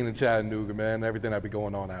music scene in Chattanooga, man? Everything that be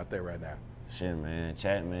going on out there right now. Shit, man.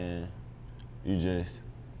 Chat, man. You just,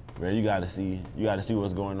 bro, you gotta see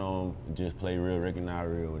what's going on. Just play real, recognize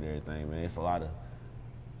real with everything, man. It's a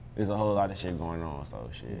whole lot of shit going on. So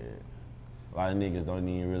shit, a lot of niggas don't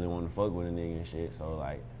even really want to fuck with a nigga and shit. So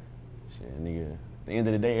like, shit, nigga. At the end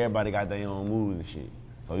of the day, everybody got their own moves and shit.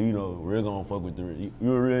 So you know, we're gonna fuck with you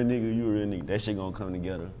a real nigga, you a real nigga. That shit gonna come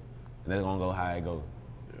together, and that's gonna go how it go.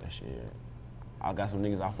 Yeah. That shit. I got some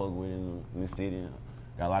niggas I fuck with in the city.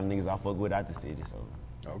 Got a lot of niggas I fuck with out the city, so.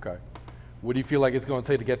 Okay. What do you feel like it's gonna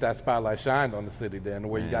take to get that spotlight shined on the city then,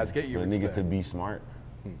 where you guys get your respect? Niggas to be smart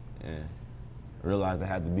and realize they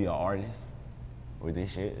have to be an artist with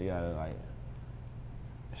this shit. You gotta like,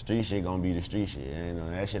 street shit gonna be the street shit.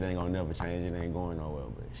 And that shit ain't gonna never change, it ain't going nowhere.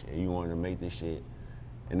 But shit, you want to make this shit,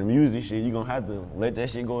 and the music shit, you gonna have to let that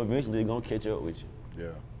shit go eventually, it gonna catch up with you. Yeah.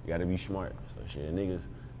 You gotta be smart. So shit, niggas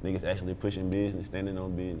actually pushing business, standing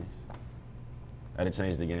on business. That'll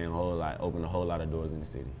change the game a whole lot, open a whole lot of doors in the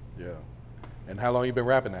city. Yeah. And how long you been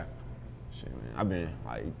rapping now? Shit, man, I've been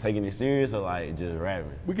like taking it serious or like just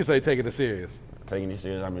rapping? We can say taking it serious. Taking it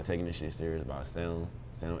serious, I've been taking this shit serious about 7,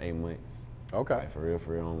 8 months. Okay. Like for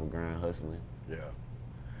real, on the grind, hustling. Yeah.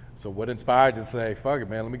 So what inspired you to say, fuck it,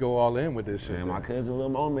 man, let me go all in with this shit? Man, my cousin Lil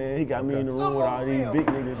Mo, man, he got me in the room with all these big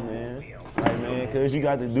niggas, man. Like, man, cause you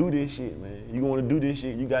got to do this shit, man. You wanna do this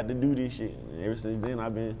shit, you got to do this shit. And ever since then,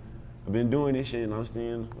 I've been doing this shit, and I'm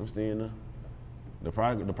seeing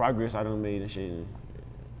the progress I done made and shit, and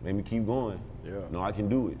made me keep going. Yeah. No, I can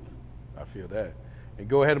do it. I feel that. And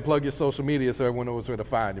go ahead and plug your social media so everyone knows where to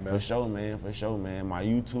find you, man. For sure, man. My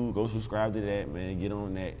YouTube, go subscribe to that, man. Get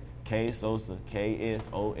on that. K Sosa,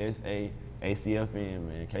 KSOSA, ACFN,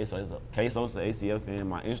 man. K Sosa, ACFN.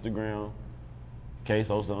 My Instagram,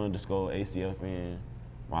 KSosa_ACFN.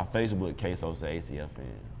 My Facebook, KSosa,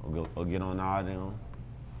 ACFN. Go get on all them.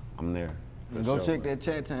 I'm there. Go check that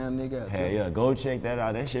Chattown nigga out. Hey, yeah, go check that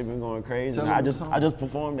out. That shit been going crazy. I just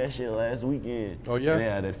performed that shit last weekend. Oh yeah?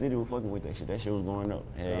 Yeah, the city was fucking with that shit. That shit was going up.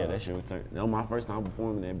 Yeah, that shit was turned. That was my first time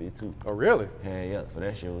performing that bit too. Oh really? Yeah. So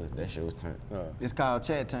that shit was turned. It's called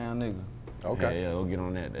Chattown, nigga. Okay. Yeah, go get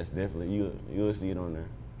on that. That's definitely you'll see it on there.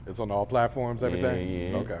 It's on all platforms,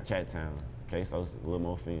 everything? Yeah. Okay. Chattown. K Sosa, Lil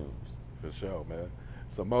Mo Films. For sure, man.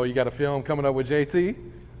 So, Mo, you got a film coming up with JT?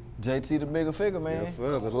 JT the bigger figure, man. Yes,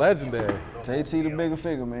 sir, the legendary. JT the bigger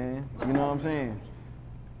figure, man. You know what I'm saying?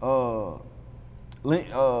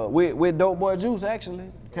 With Dope Boy Juice,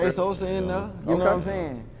 actually. K-Sosa in there. You know what I'm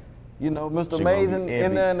saying? You know, Mr. Amazing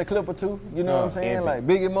in there in the clip or two. You know what I'm saying? Like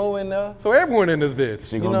Biggie Mo in there. So everyone in this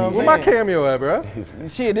bitch. You know what I'm Where my cameo at, bro?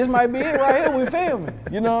 Shit, this might be it right here. We filming.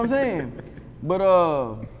 You know what I'm saying? But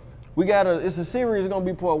we got it's a series. It's gonna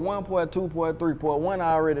be part 1, part 2, part 3. Part 1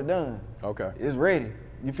 already done. Okay. It's ready.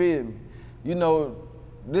 You feel me? You know,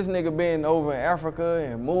 this nigga been over in Africa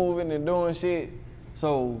and moving and doing shit.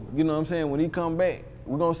 So, you know what I'm saying? When he come back,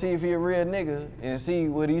 we're gonna see if he a real nigga and see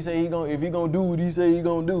what he say if he gonna do what he say he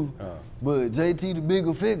gonna do. But JT the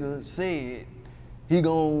bigger figure said he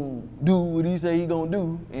gonna do what he say he gonna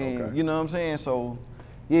do. And you know what I'm saying? So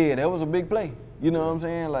yeah, that was a big play. You know what I'm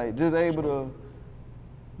saying? Like just able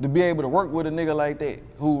to be able to work with a nigga like that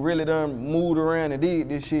who really done moved around and did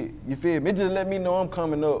this shit. You feel me? It just let me know I'm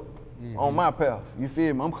coming up on my path. You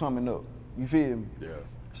feel me? I'm coming up. You feel me? Yeah.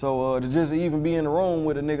 So to just even be in the room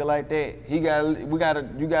with a nigga like that, we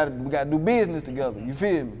gotta do business together. You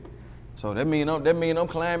feel me? So that mean I'm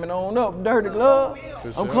climbing on up, Dirty Glove.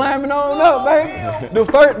 I'm climbing on up, baby.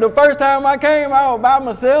 The first time I came out by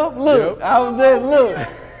myself, look, I was just look.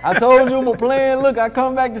 I told you my plan. Look, I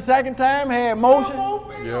come back the second time, had motion.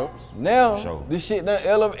 Now this shit done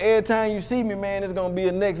elevate. Every time you see me, man, it's gonna be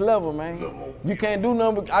a next level, man. You can't do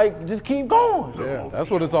nothing but just keep going. Yeah, that's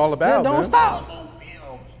what it's all about. Just don't stop.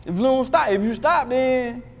 If you don't stop, if you stop,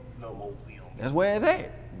 then that's where it's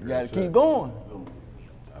at. You gotta keep going.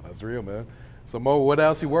 That's real, man. So Mo, what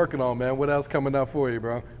else you working on, man? What else coming up for you,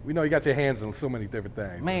 bro? We know you got your hands in so many different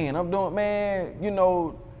things. Man, I'm doing, man, you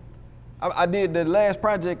know, I did the last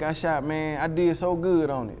project I shot, man. I did so good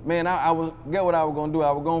on it. Man, get what I was gonna do?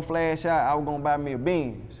 I was gonna flash out, I was gonna buy me a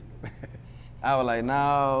Benz. I was like,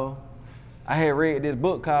 no. I had read this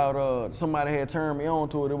book called, somebody had turned me on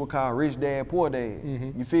to it. It was called Rich Dad, Poor Dad.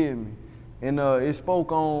 You feel me? And it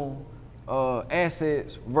spoke on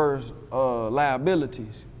assets versus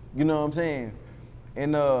liabilities. You know what I'm saying?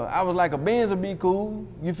 And I was like, a Benz would be cool.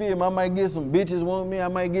 You feel me? I might get some bitches want me. I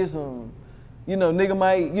might get some, nigga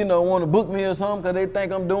might, want to book me or something because they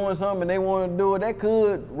think I'm doing something and they want to do it. That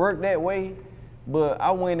could work that way. But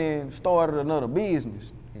I went and started another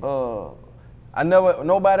business.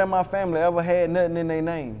 Nobody in my family ever had nothing in their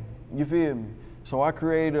name. You feel me? So I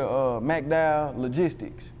created McDowell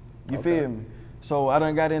Logistics. You feel me? So I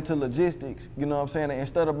done got into logistics, you know what I'm saying?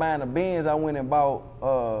 Instead of buying a Benz, I went and bought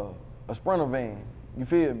a Sprinter van. You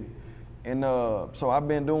feel me? And so I've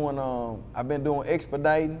been doing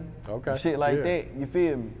expediting, shit like that. You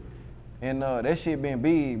feel me? And that shit been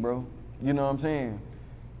big, bro. You know what I'm saying?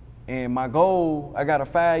 And my goal, I got a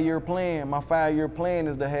 5-year plan. My 5-year plan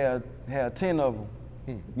is to have 10 of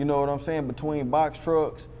them. You know what I'm saying? Between box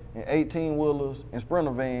trucks and 18-wheelers and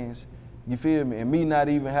Sprinter vans. You feel me? And me not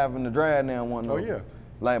even having to drive now one of them. Oh, yeah.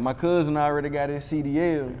 Like my cousin already got his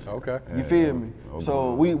CDLs. Okay. You feel me? Okay.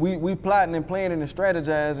 So we plotting and planning and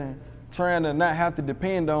strategizing, trying to not have to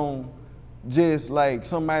depend on just like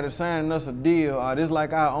somebody signing us a deal or this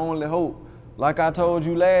like our only hope. Like I told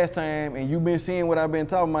you last time, and you've been seeing what I've been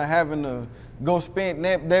talking about, having to go spend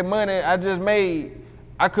that money I just made.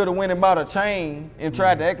 I could have went and bought a chain and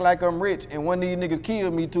tried to act like I'm rich, and one of these niggas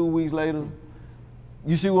killed me 2 weeks later.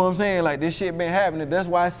 You see what I'm saying? Like, this shit been happening. That's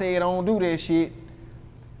why I said I don't do that shit.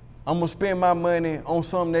 I'm gonna spend my money on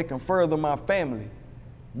something that can further my family.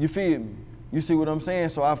 You feel me? You see what I'm saying?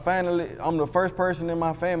 So I'm the first person in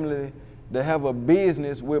my family to have a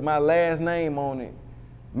business with my last name on it.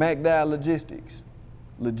 McDowell Logistics.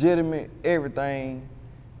 Legitimate, everything,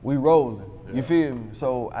 we rolling. Yeah. You feel me?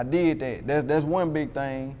 So I did that. That's one big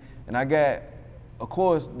thing. And I got, of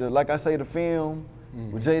course, like I say, the film,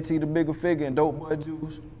 with JT the bigger figure and Dope Boy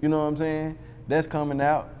Juice, you know what I'm saying? That's coming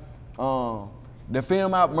out. The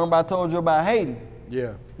film out, remember I told you about Haiti?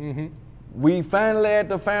 Yeah. We finally at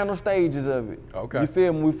the final stages of it. Okay. You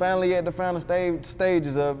feel me? We finally at the final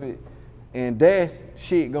stages of it, and that's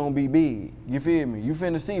shit gonna be big. You feel me? You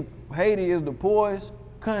finna see Haiti is the poorest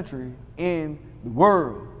country in the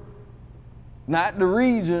world. Not the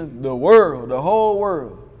region, the world, the whole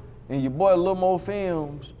world. And your boy Lil Mo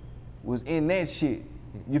Films was in that shit.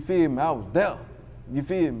 You feel me? I was there. You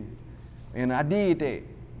feel me? And I did that.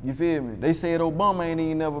 You feel me? They said Obama ain't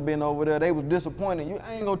even never been over there. They was disappointed.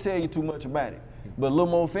 I ain't gonna tell you too much about it. But Lil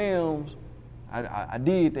Mo Films, I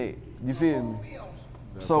did that. You feel me?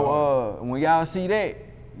 So when y'all see that,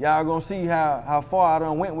 y'all gonna see how far I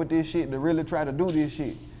done went with this shit to really try to do this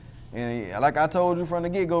shit. And like I told you from the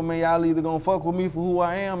get-go, man, y'all either gonna fuck with me for who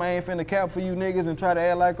I am. I ain't finna cap for you niggas and try to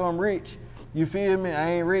act like I'm rich. You feel me?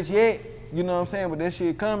 I ain't rich yet, you know what I'm saying? But that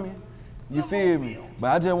shit coming, you feel me? But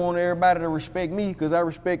I just want everybody to respect me because I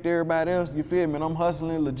respect everybody else, you feel me? And I'm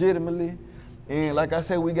hustling legitimately. And like I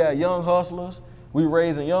said, we got young hustlers. We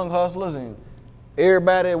raising young hustlers and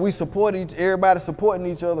everybody supporting each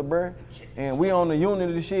other, bruh. And we on the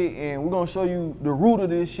unity shit and we gonna show you the root of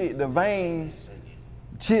this shit, the veins.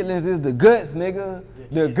 Chitlins is the guts, nigga.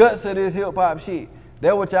 The guts of this hip hop shit.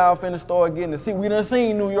 That what y'all finna start getting to see. We done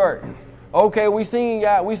seen New York. Okay, we seen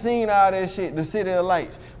y'all, we seen all that shit, the City of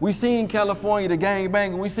Lights. We seen California, the gang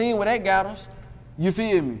banging. We seen where that got us. You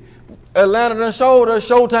feel me? Atlanta done showed us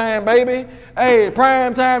Showtime, baby. Hey,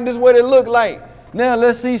 prime time, this is what it look like. Now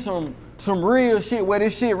let's see some real shit where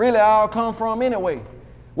this shit really all come from anyway.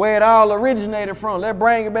 Where it all originated from. Let's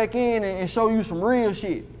bring it back in and show you some real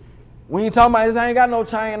shit. When you talking about this, I ain't got no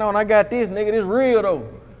chain on, I got this, nigga, this real though.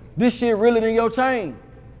 This shit realer than your chain.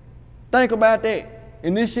 Think about that.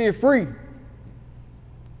 And this shit free.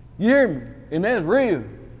 You hear me? And that's real.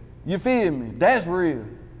 You feel me? That's real.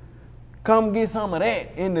 Come get some of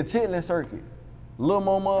that in the chitlin circuit. A little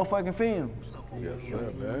more motherfucking films. Yes,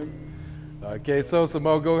 sir, man. Okay, so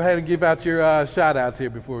Samo, go ahead and give out your shout outs here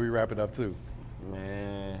before we wrap it up too.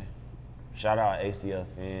 Man, shout out ACL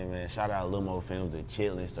Film, man. Shout out Lil Mo Films at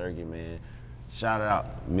Chitlin Circuit, man. Shout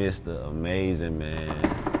out Mr. Amazing, man.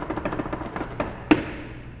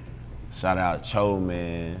 Shout out Cho,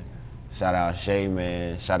 man. Shout out Shay,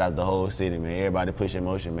 man. Shout out the whole city, man. Everybody pushing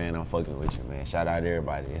motion, man. I'm fucking with you, man. Shout out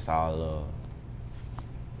everybody. It's all love.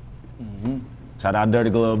 Mm-hmm. Shout out Dirty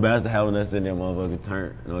Glove Bastard having us in there, motherfucking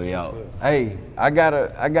turn. No out. Hey, I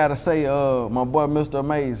gotta say, my boy Mr.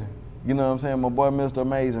 Amazing. You know what I'm saying? My boy Mr.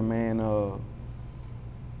 Amazing, man.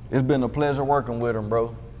 It's been a pleasure working with him,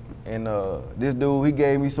 bro. And this dude, he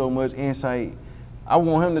gave me so much insight. I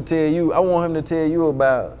want him to tell you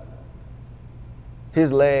about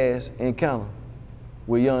his last encounter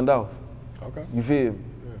with Young Dolph. Okay. You feel me?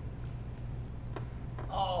 Yeah.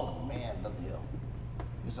 Oh man, look here.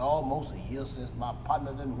 It's almost a year since my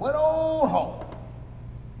partner done went on home.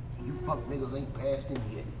 And you fuck niggas ain't passed him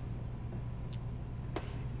yet.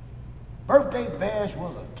 Birthday bash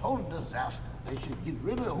was a total disaster. They should get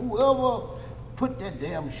rid of whoever put that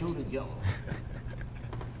damn show together.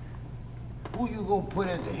 Who you gonna put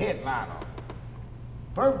as the headliner?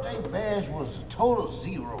 Birthday bash was a total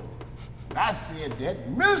zero. I said that,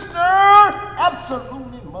 Mr.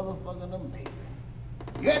 Absolutely motherfucking amazing.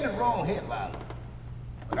 You had the wrong headliner.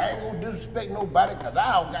 But I ain't gonna disrespect nobody because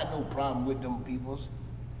I don't got no problem with them peoples.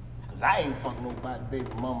 Because I ain't fucking nobody,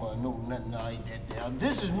 baby mama, or no nothing like that there.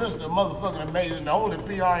 This is Mr. Motherfucking Amazing, the only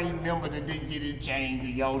PRE member that didn't get his change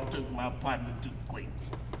and y'all took my partner too quick.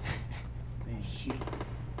 Ain't shit.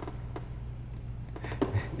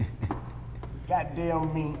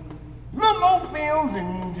 Goddamn me. Little Mo Films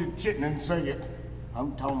and the Chitlin Circuit.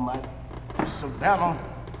 I'm talking about Savannah,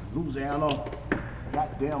 Louisiana,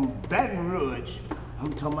 goddamn Baton Rouge.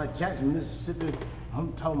 I'm talking about Jackson, Mississippi.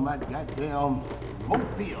 I'm talking about goddamn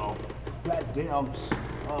Mobile. Goddamn,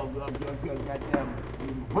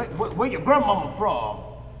 where your grandmama from?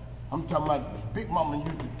 I'm talking about Big Mama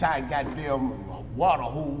used to tie goddamn water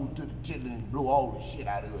hose to the chitlin and blow all the shit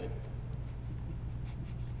out of it.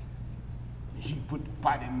 She put the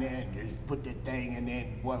pot in there and just put that thing in there.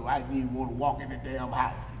 Boy, I didn't even want to walk in the damn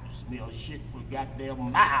house. You smell shit for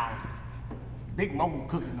goddamn miles. Big Mama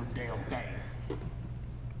cooking them damn things.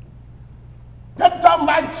 I'm talking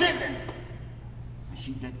about chitlin.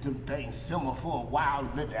 She let them things simmer for a while,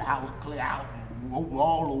 let the house clear out, and open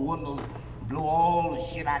all the windows, blow all the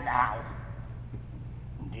shit out the house.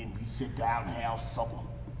 And then we sit down and have supper.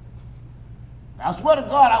 Now, I swear to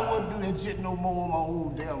God, I wouldn't do that shit no more on my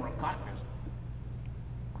own damn recotness.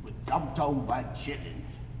 I'm talking about chitlins.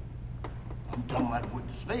 I'm talking about with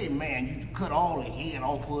the slave man, you could cut all the head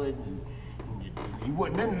off of it, and he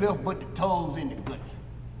wasn't nothing left but the tongues in the guts.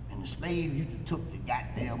 And the slave used to took the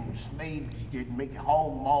goddamn slaves, just make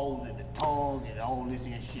hog maws and the tongues and all this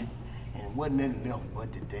and shit, and it wasn't nothing left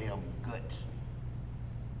but the damn guts.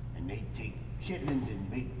 And they take chitlins and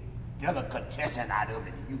make delicatessen out of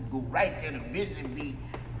it. You can go right there to Mississippi,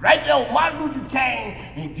 right there on Martin Luther King,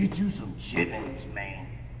 and get you some chitlins, man.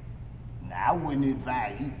 Now, I wouldn't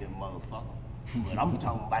advise eating them motherfuckers, but I'm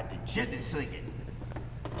talking about the chitlin circuit.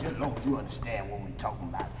 Just don't you understand what we talking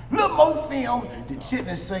about. Little Mo Films, the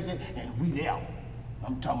chitlin circuit, and we there.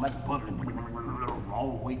 I'm talking about the bubbling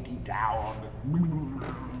all the way deep down on the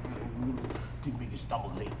to make your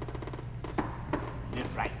stomach ache.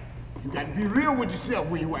 That's right. You got to be real with yourself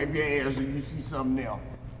when you wipe your ass and you see something there.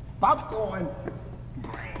 Popcorn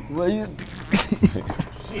Well, you.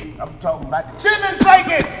 Shit, I'm talking about the chillin'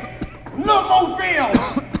 circuit. Little more film.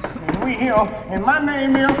 And we here, and my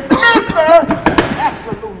name is Mr.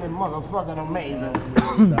 Absolutely motherfucking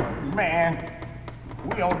amazing. Man,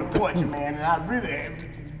 we on the porch, man, and I really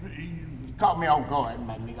caught me off guard,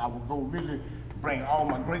 my nigga. I was gonna really bring all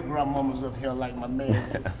my great grandmamas up here like my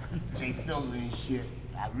man Jay Fizzle and shit.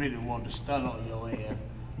 I really wanted to stun on your ass.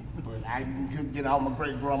 But I couldn't get all my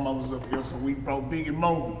great grandmamas up here, so we brought Biggie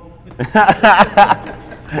Mo.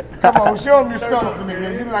 Come on, show him your stomach,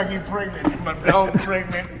 nigga. You like you pregnant. My dog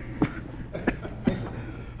pregnant.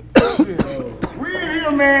 We in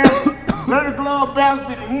here, man. Dirty glove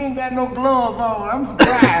bastard, and he ain't got no glove on. I'm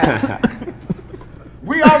surprised.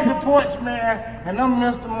 We off the porch, man, and I'm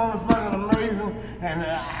Mr. Motherfucking Amazing, and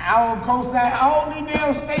I don't co-sign all these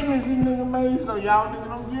damn statements these niggas made, so y'all niggas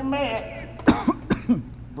don't get mad.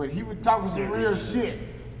 But he was talking some real shit,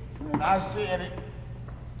 and I said it.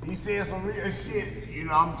 He said some real shit, you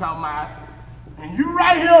know I'm talking about. And you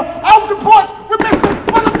right here off the porch with Mr.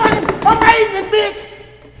 Motherfucking Amazing, bitch.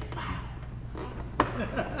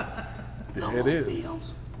 There it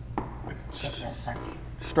is.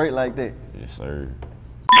 Straight like that. Yes, sir.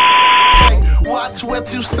 Watch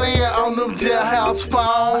what you saying on them jailhouse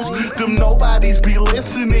phones. Them nobodies be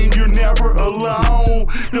listening, you're never alone.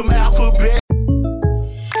 Them alphabet.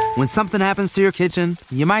 When something happens to your kitchen,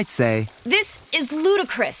 you might say, This is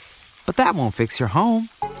ludicrous. but that won't fix your home.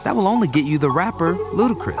 That will only get you the rapper,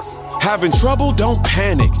 Ludacris. Having trouble? Don't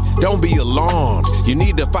panic. Don't be alarmed. You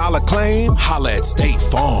need to file a claim? Holla at State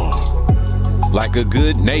Farm. Like a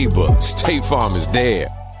good neighbor, State Farm is there.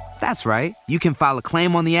 That's right. You can file a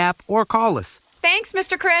claim on the app or call us. Thanks,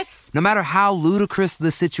 Mr. Chris. No matter how ludicrous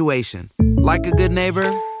the situation, like a good neighbor,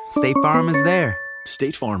 State Farm is there.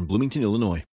 State Farm, Bloomington, Illinois.